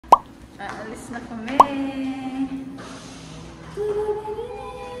Aalis na kami.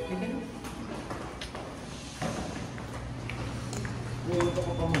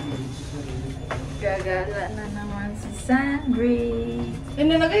 Gagala na naman si Sandri.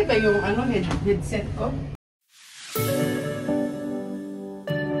 Nalagay ba yung headset ko?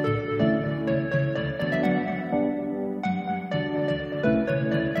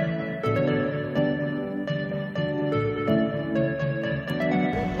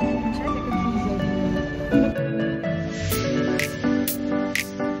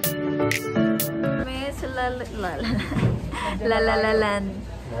 Lalalalan.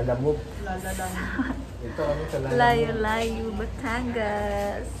 Lalamog. Ito kami sa Lalamog. Layo-layo,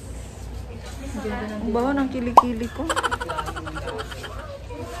 Batangas. Ang baho ng kilikili ko.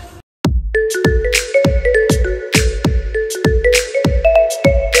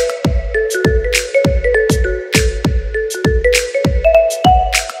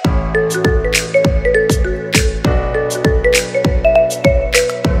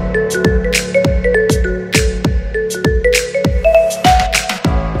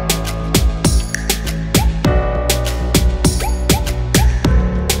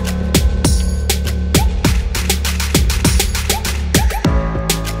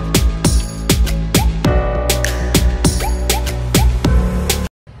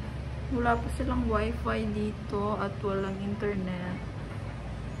 Wala pa silang wifi dito at walang internet.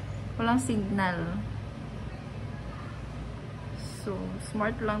 Walang signal. So,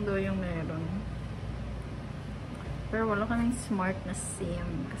 smart lang daw yung meron. Pero wala kaming smart na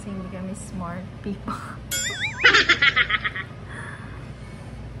SIM kasi hindi kami smart people.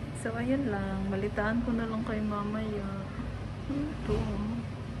 So, ayun lang. Balitaan ko na lang kay mamaya. Ito.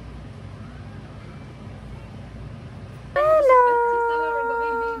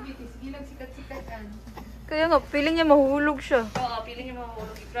 Kaya nga, feeling niya mahulog siya. Oo, feeling niya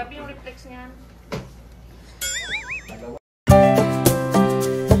mahulog. Grabe yung reflex niya.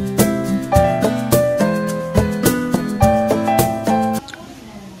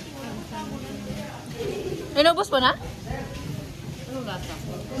 Inubos mo na? Anong lasa?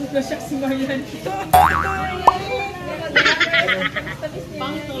 Nasyak si Marian.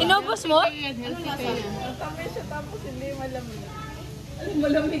 Inubos mo? Anong lasa? Matami siya tapos hindi malamig.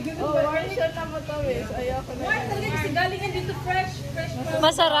 Malamig yun. Oh, orange siya na matamis. Ayoko na. Why? Talaga kasi galingan dito fresh from...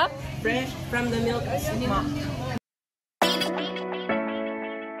 Masarap? Fresh from the milk.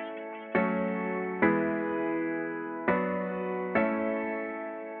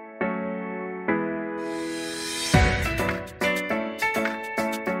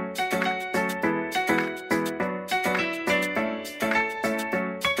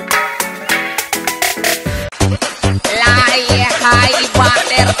 Hi,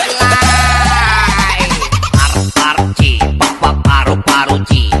 butterfly. Par-par-chi,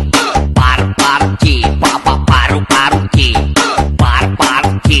 papa-paru-paru-chi. Par-par-chi, papa-paru-paru-chi.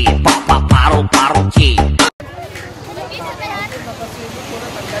 Par-par-chi, papa-paru-paru-chi.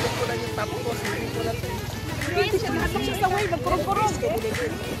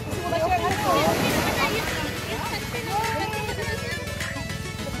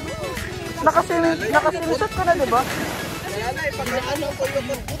 Nakasilusot ko na, di ba?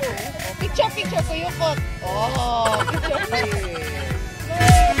 Picture ko yung kot. Oh, picture.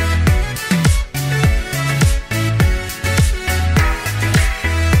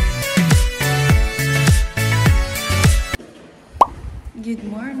 Good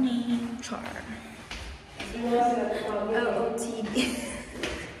morning, Char. OOTD.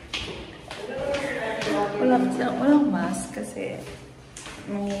 Walang mask kasi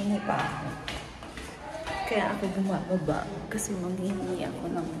manghihingi pa ako. Kaya ako bumababa kasi manghihingi ako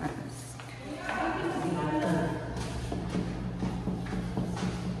ng mask. Dito.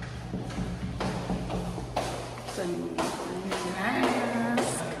 So,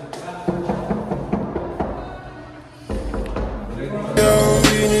 mask.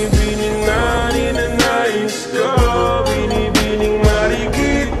 Binibining natin na nais ko, binibining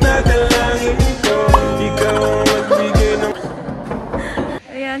marikit na dalangin ko. Ikaw ang magbigay ng...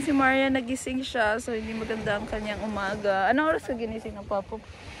 Ayan, si Maria nagising siya, so hindi maganda ang kanyang umaga. Anong oras ka ginising ng papa?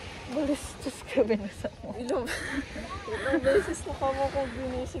 Balistos ka, binasa mo. Ilang beses na kamo ko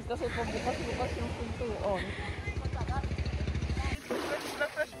ginisig kasi pabukas-bukas yung pintuon.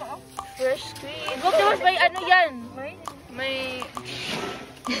 Fresh squid. Huwag naman may ano yan. May...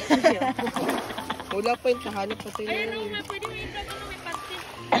 Wala pa yung kahanap pa sila. Ayun o, pwede mo yung ano, may panty.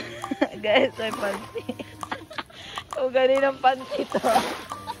 Guys, may panty. O, ganin ang panty to.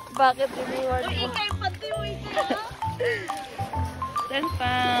 Bakit iniwan mo? Ika yung panty mo ito. 10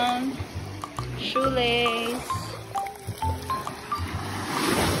 pounds. Shoelace.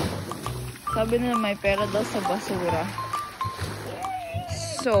 Sabi nila may pera daw sa basura.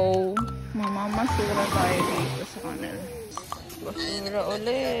 So, mamamasura tayo dito sa kanila. Basura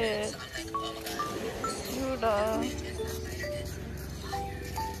ulit. Basura.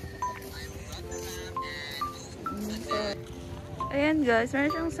 Ayan guys,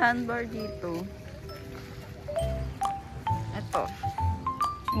 meron siyang sandbar dito. Ito.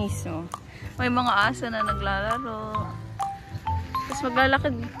 Mismo. May mga aso na naglalaro. Tapos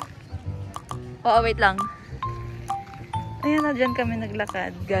maglalakad. Oh, wait lang. Ayan na, dyan kami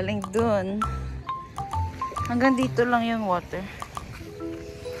naglakad. Galing dun. Hanggang dito lang yung water.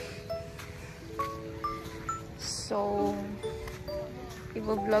 So,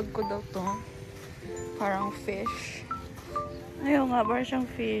 i-vlog ko daw to. Parang fish. Ayun nga, parang siyang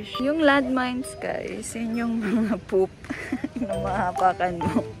fish. Yung landmines, guys, yun yung mga poop na mahapakan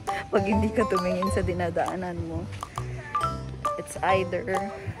mo pag hindi ka tumingin sa dinadaanan mo. It's either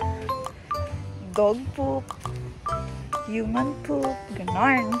dog poop, human poop,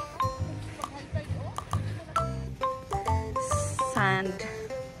 ganon. Sand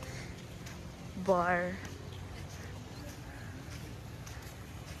bar.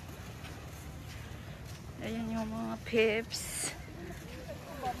 Ayan yung mga pips.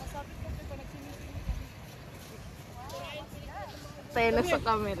 Tayo na sa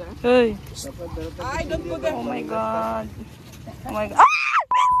camera. Hey! Ay, don't go there. Oh my god. Oh my god. Ah!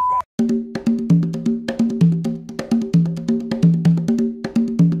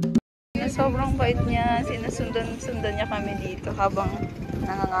 Sobrang bait niya. Sinusundan niya kami dito habang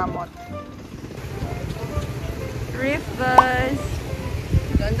nangangamot. Reef, guys.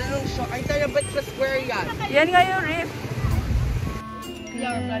 Ganda nung show. Ay, tayo ba't sa square yan? Yan nga yung reef.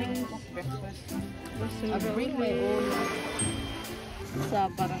 Yeah, I'm planning to cook breakfast. I'll bring my own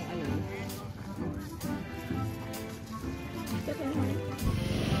sa parang ano.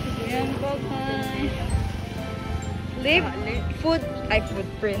 Yan po, guys. Leave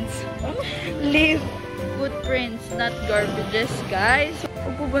footprints. Leave footprints, not garbages, guys.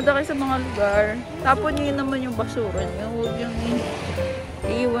 Kung pupunta kayo sa mga lugar, tapon nyo naman yung basura nyo. Huwag yung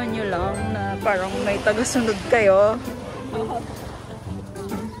iiwan nyo lang na parang may tagasunod kayo.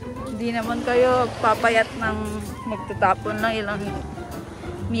 Hindi naman kayo papayat ng magtatapon lang, ilang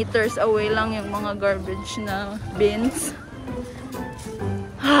meters away lang yung mga garbage na bins.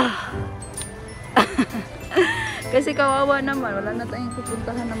 Kasi kawawa naman, wala na tayong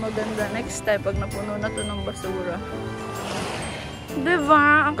pupuntahan na maganda next time pag napuno na to ng basura.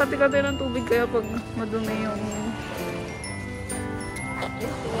 Diba? Ang kati-kati ng tubig kaya pag madumi yung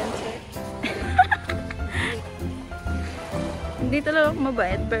hindi talaga ako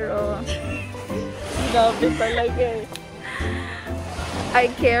mabait, pero Grabe talaga eh. I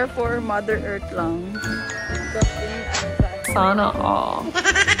care for Mother Earth lang. Sana all.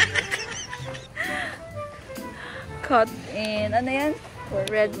 Cut in, ano yan?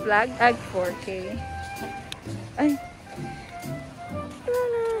 Red flag? Ag 4K. Ay.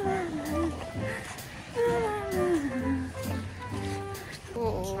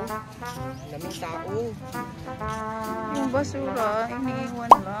 Oo. Daming tao. Yung basura,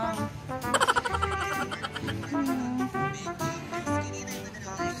 iniiwan lang.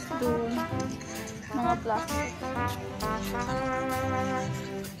 Doon. Mga plastic.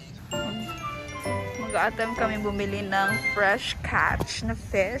 Mag-attempt kami bumili ng fresh catch na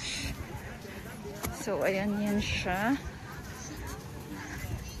fish. So, ayan yan siya.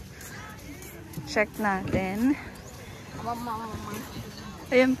 Check natin.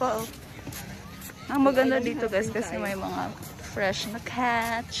 Ayan pa, oh. Ang maganda dito, guys, kasi may mga fresh na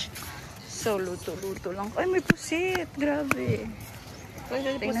catch. So, luto-luto lang. Ay, may pusit. Grabe.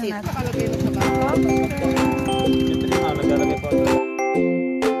 Tingnan natin. Nakalagay mo sa bawah. Naglalagay po.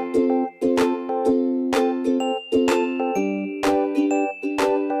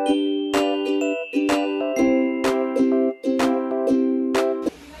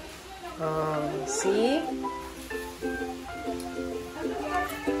 See?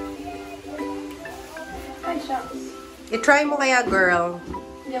 I-try mo kaya, girl.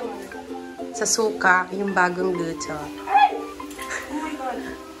 Sa suka, yung bagong luto. Oh my God.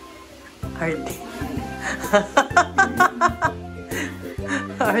 Arte.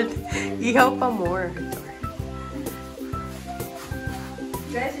 Arte. Ihaw pa more.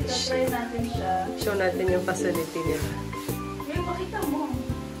 Guys, ito-try natin siya. Show natin yung facility nila. May pakita mo.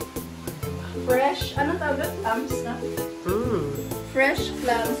 Fresh, anong tawag? Clams na? Fresh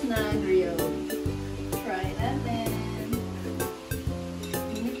clams na grill. Try natin.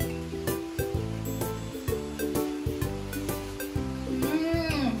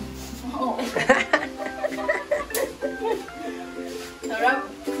 Oh. Sarap.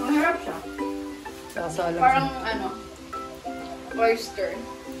 Mahirap siya. Sasalang. Parang ano, oyster.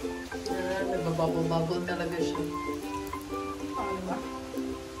 Nagbabubble talaga siya. Ano ba?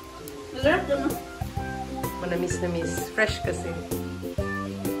 Masarap din, no? Manamis-namis. Fresh kasi.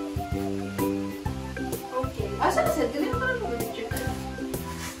 Okay. Asa na siya? Galing pa rin mo yung chicken.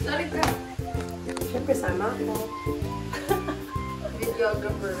 Sorry ka. Siyempre, sama ako.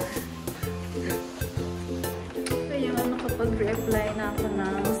 Videographer. Kaya nga nakapag-reply na ako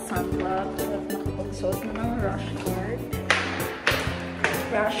ng sunblock at nakapag-suot na ng rush guard.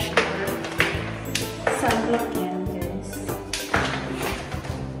 Rush guard. Sunblock yan, guys.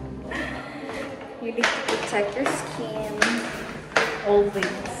 You need to protect your skin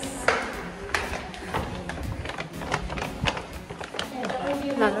always.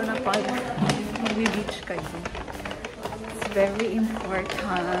 Lalo na pag mag-beach kayo. It's very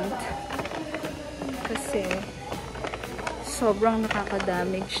important kasi sobrang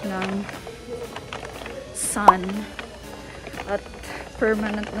nakaka-damage ng sun at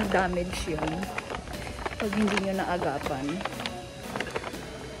permanent na damage yun pag hindi nyo naagapan.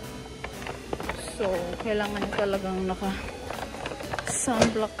 So, kailangan talagang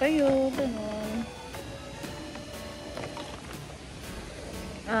naka-sunblock kayo, ganun.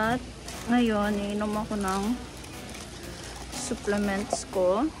 At ngayon, iinom ako ng supplements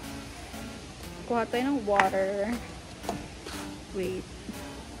ko. Kuha tayo ng water. Wait.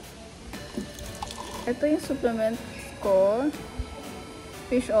 Ito yung supplements ko.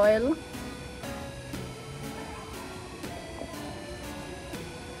 Fish oil.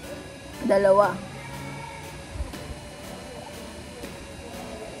 Dalawa.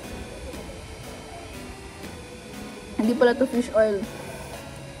 Hindi pala to fish oil.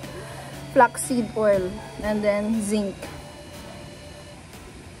 Flaxseed oil. And then zinc.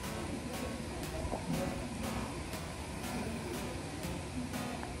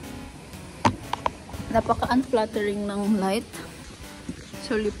 Napaka-unflattering ng light.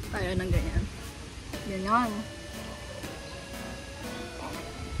 So, lip tayo ng ganyan. Ganyan.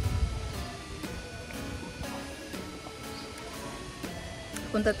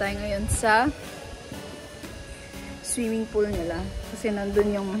 Punta tayo ngayon sa swimming pool nila. Kasi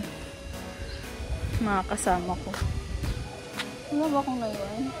nandun yung mga kasama ko. Ano ba ko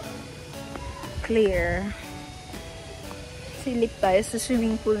ngayon? Clear. Silip tayo sa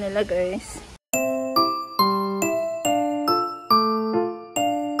swimming pool nila, guys.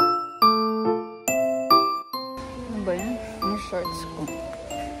 Ano ba yan? Yung shorts ko.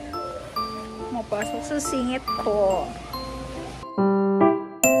 Mapasok sa singit ko.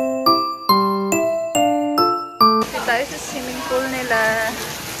 Tayo sa swimming pool nila.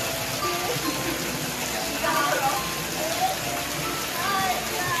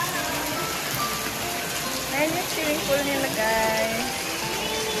 Ayan yung swimming pool nila, guys.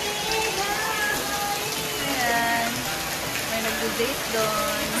 Ayan. May nag-date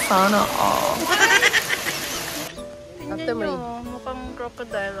doon. Sana all. Tingnan nyo, mukhang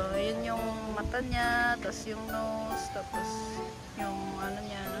crocodile. Oh. Yun yung mata niya, tapos yung nose, tapos yung ano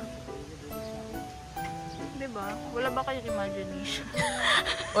niya, no? Diba? Wala ba kayong imagination?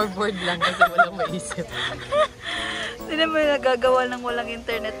 Or bored lang kasi walang maisip. Hindi naman nagagawa ng walang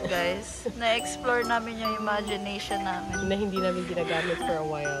internet, guys. Na-explore namin yung imagination namin. Na hindi namin ginagamit for a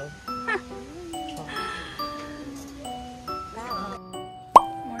while.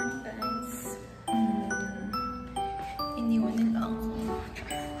 Morning, guys. Iniwan nila ako.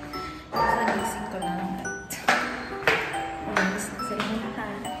 Nagising ko lang. Umalis na sila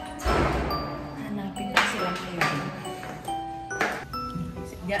lahat. Hanapin ko sila ngayon.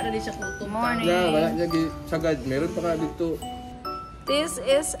 Diyan na din siya kuto. Morning. Wala niya sagad. Meron pa ka dito. This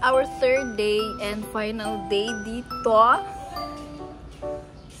is our third day and final day dito.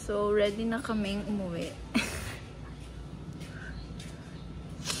 So, ready na kaming umuwi.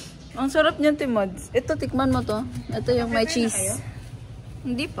 Ang sarap niyan, Timods. Ito, tikman mo to. Ito yung may cheese.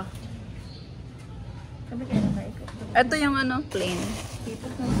 Hindi pa. Ito yung ano, plain.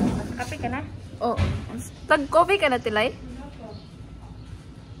 Kape ka na? Oh, tag-coffee ka na, Tilay?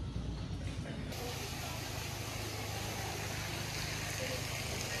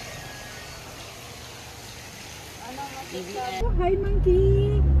 Hi,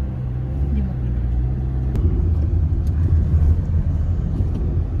 monkey!